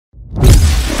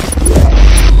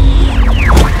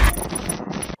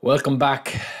Welcome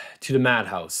back to the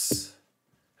madhouse.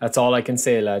 That's all I can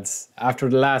say, lads. After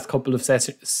the last couple of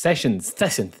sessions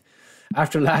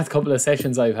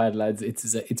I've had, lads,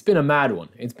 it's been a mad one.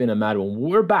 It's been a mad one.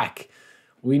 We're back.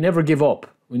 We never give up.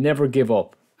 We never give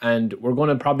up. And we're going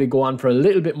to probably go on for a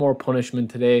little bit more punishment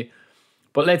today.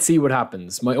 But let's see what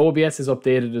happens. My OBS is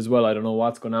updated as well. I don't know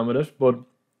what's going on with it, but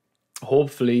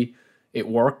hopefully it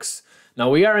works. Now,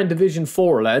 we are in Division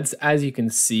 4, lads, as you can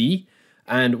see.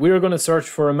 And we're going to search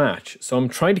for a match. So I'm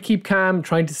trying to keep calm,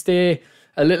 trying to stay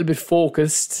a little bit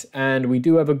focused. And we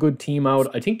do have a good team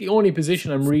out. I think the only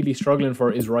position I'm really struggling for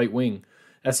is right wing.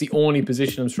 That's the only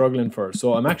position I'm struggling for.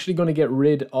 So I'm actually going to get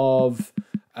rid of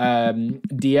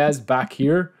Diaz back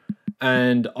here.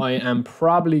 And I am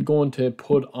probably going to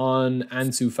put on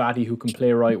Ansu Fati, who can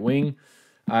play right wing.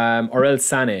 Or else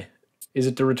Sané. Is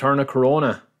it the return of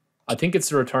Corona? I think it's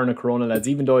the return of Corona, lads,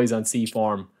 even though he's on C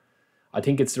form. I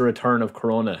think it's the return of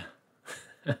Corona.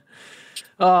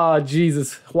 Oh,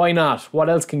 Jesus. Why not? What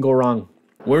else can go wrong?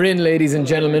 We're in, ladies and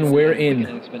gentlemen. We're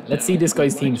in. Let's see this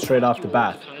guy's team straight off the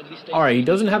bat. All right, he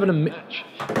doesn't have an...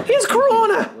 Here's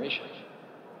Corona!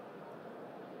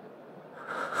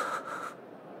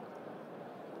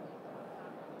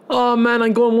 Oh, man,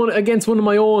 I'm going against one of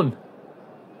my own.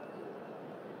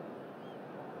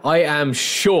 I am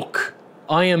shook.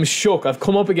 I am shook. I've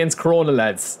come up against Corona,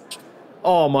 lads.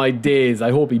 Oh my days,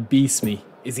 I hope he beats me.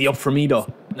 Is he up for me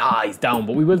though? Nah, he's down,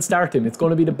 but we will start him. It's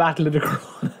going to be the battle of the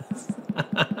Coronas.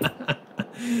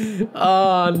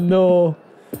 Oh no.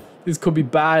 This could be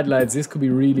bad, lads. This could be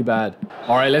really bad.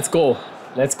 Alright, let's go.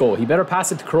 Let's go. He better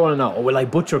pass it to Corona now. Oh, will I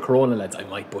butcher Corona, lads? I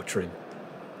might butcher him.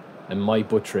 I might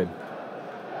butcher him.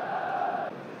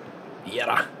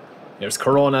 Yeah. There's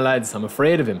Corona, lads. I'm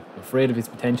afraid of him. I'm afraid of his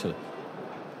potential.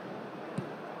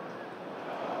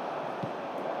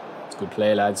 Good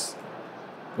play, lads.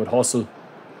 Good hustle.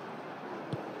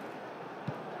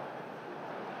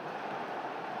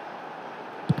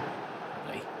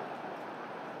 Hey.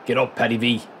 Get up, Paddy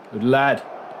V. Good lad.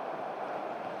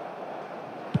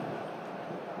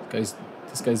 This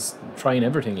guy's trying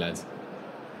everything, lads.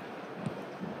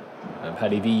 And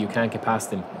Paddy V, you can't get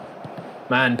past him.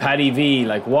 Man, Paddy V,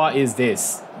 like, what is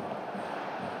this?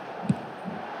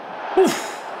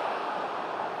 Oof.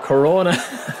 Corona.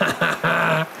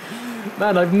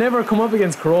 Man, I've never come up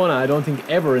against Corona, I don't think,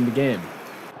 ever in the game.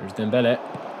 There's Dembele.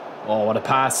 Oh, what a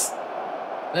pass.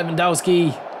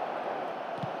 Lewandowski.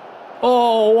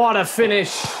 Oh, what a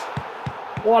finish.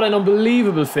 What an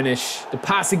unbelievable finish. The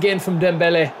pass again from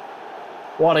Dembele.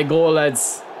 What a goal,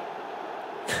 lads.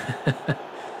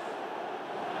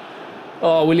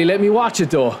 Oh, will he let me watch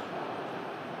it, though?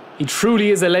 He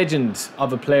truly is a legend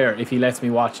of a player if he lets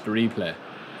me watch the replay.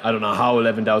 I don't know how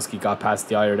Lewandowski got past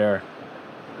the eye there.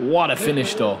 What a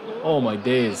finish, though. Oh, my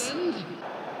days.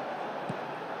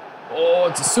 Oh,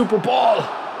 it's a super ball.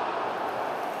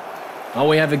 Oh,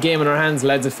 we have a game in our hands,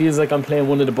 lads. It feels like I'm playing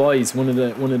one of the boys, one of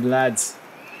the lads.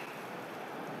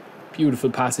 Beautiful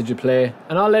passage of play.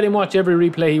 And I'll let him watch every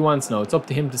replay he wants now. It's up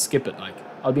to him to skip it, like.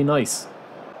 I'll be nice.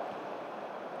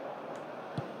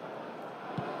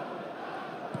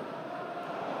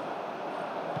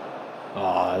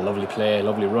 Oh, lovely play.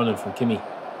 Lovely running from Kimi.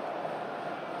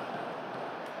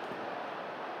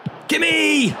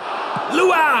 Gimme!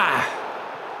 Lua!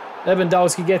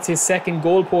 Lewandowski gets his second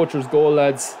goal poacher's goal,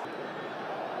 lads.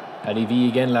 Paddy V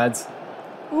again, lads.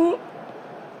 Ooh.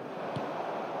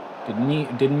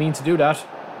 Didn't mean to do that.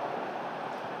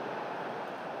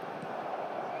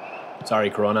 Sorry,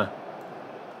 Corona.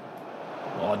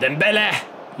 Oh, Dembele!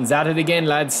 He's at it again,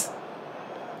 lads.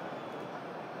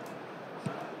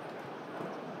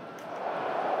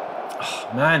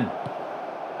 Oh, man.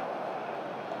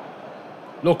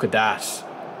 Look at that.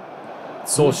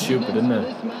 It's so stupid, isn't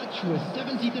it?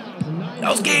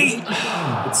 Lewandowski!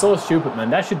 It's so stupid, man.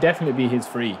 That should definitely be his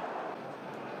free.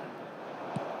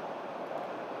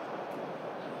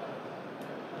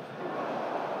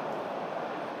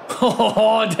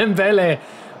 Oh, Dembele.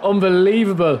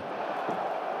 Unbelievable.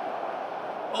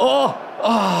 Oh!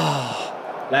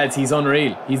 Lads, he's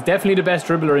unreal. He's definitely the best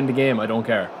dribbler in the game. I don't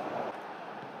care.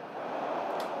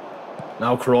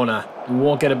 Now, Corona. You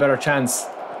won't get a better chance.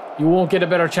 You won't get a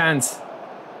better chance.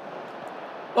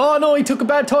 Oh, no, he took a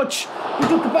bad touch. He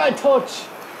took a bad touch.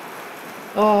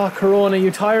 Oh, Corona, you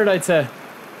tired, I'd say.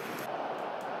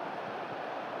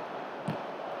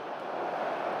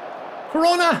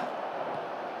 Corona!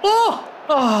 Oh!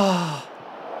 Oh!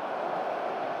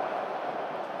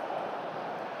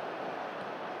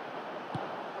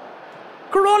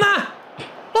 Corona!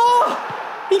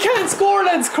 Oh! He can't score,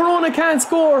 lads. Corona can't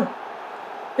score.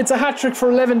 It's a hat-trick for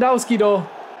Lewandowski, though.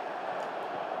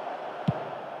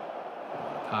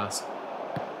 pass.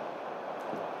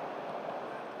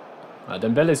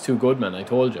 Dembele's too good, man. I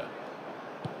told you.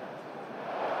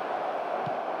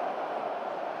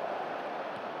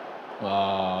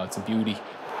 Oh, it's a beauty.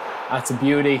 That's a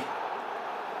beauty.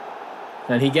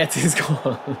 And he gets his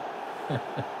goal.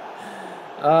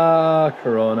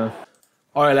 Corona.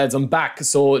 All right, lads, I'm back.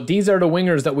 So these are the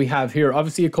wingers that we have here.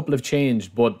 Obviously, a couple have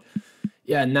changed, but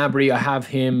yeah, Gnabry, I have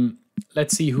him.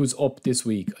 Let's see who's up this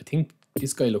week. I think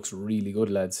this guy looks really good,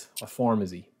 lads. What form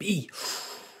is he? B.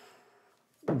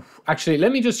 Actually,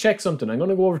 let me just check something. I'm going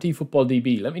to go over to eFootball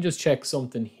DB. Let me just check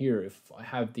something here. If I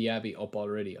have the Abbey up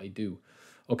already, I do.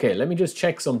 Okay, let me just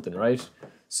check something, right?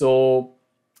 So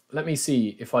let me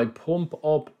see. If I pump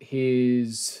up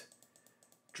his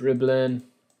dribbling,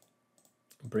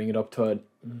 bring it up to it.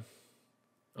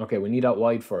 Okay, we need out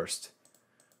wide first.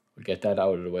 We'll get that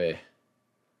out of the way.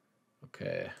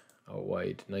 Okay, out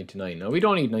wide, 99. Now, we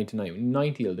don't need 99.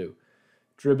 90 will do.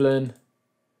 Dribbling,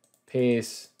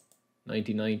 pace,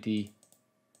 90, 90,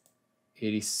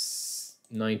 80,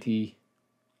 90,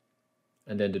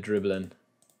 and then the dribbling.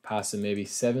 Passing maybe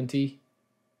 70.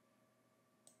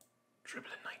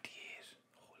 Dribbling 98.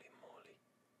 Holy moly.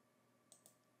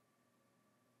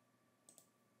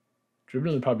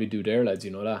 Dribbling will probably do there, lads,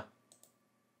 you know that.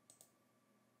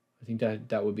 I think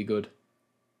that would be good.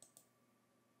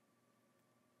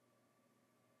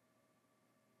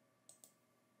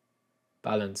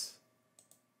 Balance.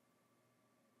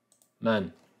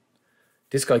 Man,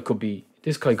 this guy could be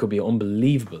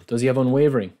unbelievable. Does he have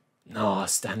unwavering? No,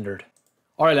 standard.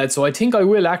 All right, lads, so I think I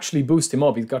will actually boost him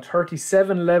up. He's got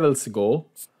 37 levels to go.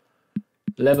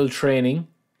 Level training.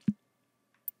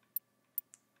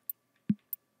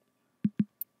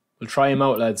 We'll try him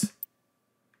out, lads.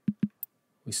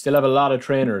 We still have a lot of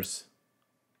trainers.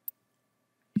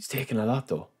 He's taking a lot,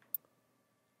 though.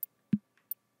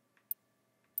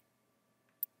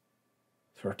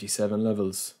 37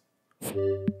 levels.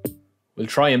 We'll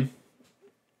try him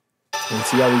and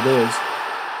see how he goes.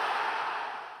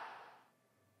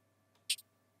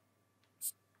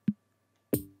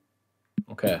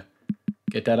 Okay.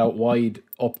 Get that out wide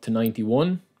up to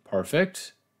 91.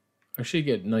 Perfect. Actually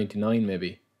get 99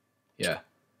 maybe. Yeah.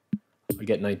 I'll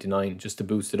get 99 just to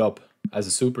boost it up as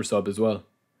a super sub as well.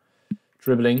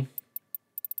 Dribbling.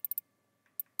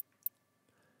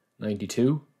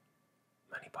 92.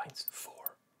 Many points? 4.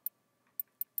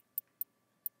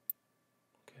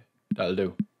 Okay. That'll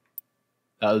do.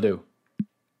 That'll do.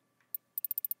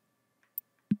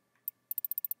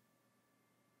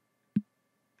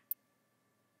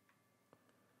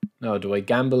 Now, do I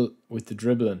gamble with the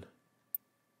dribbling?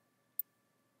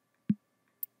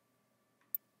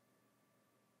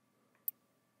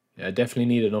 Yeah, I definitely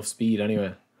need enough speed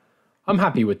anyway. I'm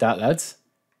happy with that, lads.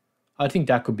 I think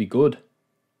that could be good.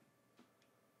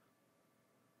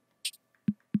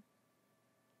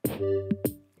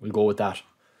 We'll go with that.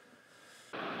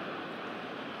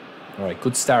 Alright,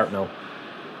 good start now.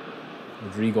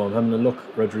 Rodrigo, I'm having a look.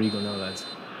 Rodrigo now, lads.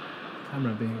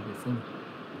 Camera being a bit funny.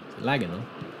 Is it lagging, no?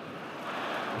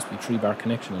 Must be 3-bar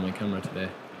connection on my camera today.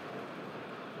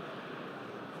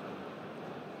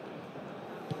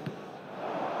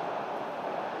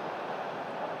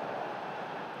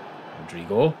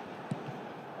 Rodrigo.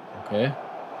 Okay.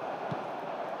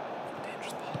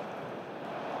 Dangerous ball.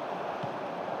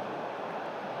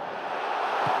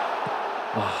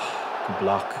 Oh, good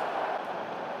block.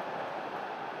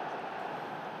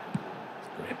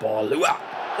 Great ball. Levy.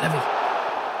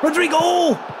 Rodrigo!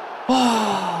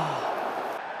 Oh!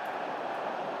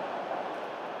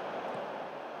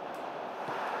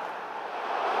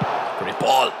 Great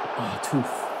ball. Oh,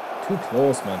 too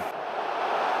close, man.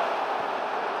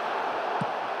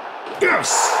 Yes!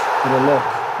 Bit of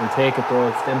luck. We'll take it though.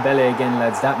 It's Dembele again,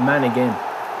 lads. That man again.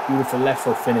 Beautiful left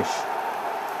foot finish.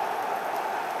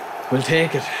 We'll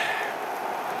take it.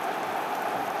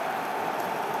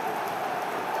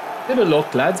 Bit of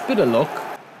luck, lads. Bit of luck.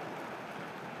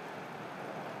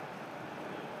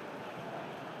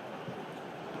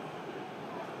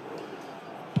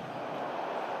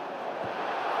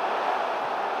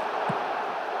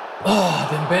 Oh,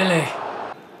 Dembele.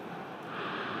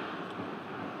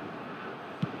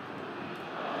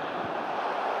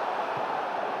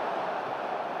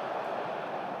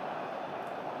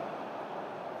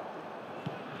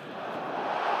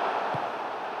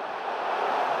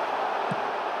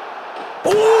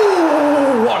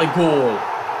 Oh, what a goal.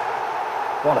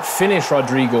 What a finish,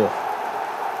 Rodrigo.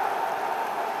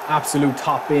 Absolute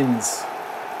top bins.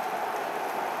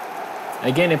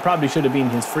 Again, it probably should have been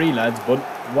his free, lads, but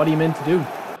what are you meant to do?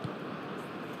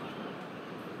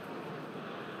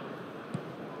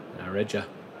 I read ya.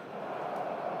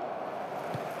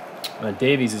 Man,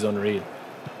 Davies is unreal.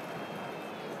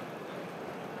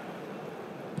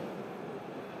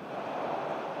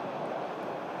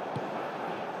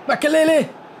 Makalele!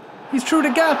 He's through the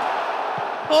gap.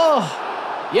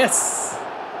 Oh, yes.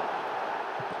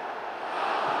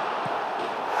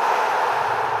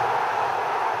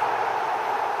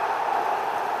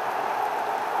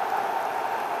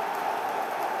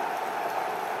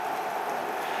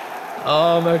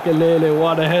 Oh, Makalele,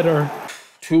 what a header.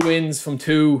 2 wins from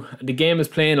 2. The game is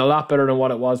playing a lot better than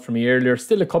what it was for me earlier.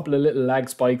 Still a couple of little lag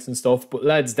spikes and stuff. But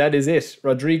lads, that is it.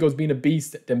 Rodrigo's been a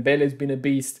beast. Dembele's been a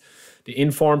beast. The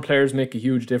informed players make a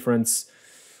huge difference.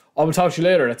 I will talk to you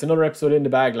later. That's another episode in the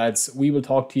bag, lads. We will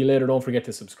talk to you later. Don't forget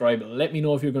to subscribe. Let me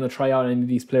know if you're going to try out any of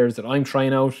these players that I'm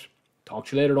trying out. Talk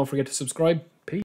to you later. Don't forget to subscribe.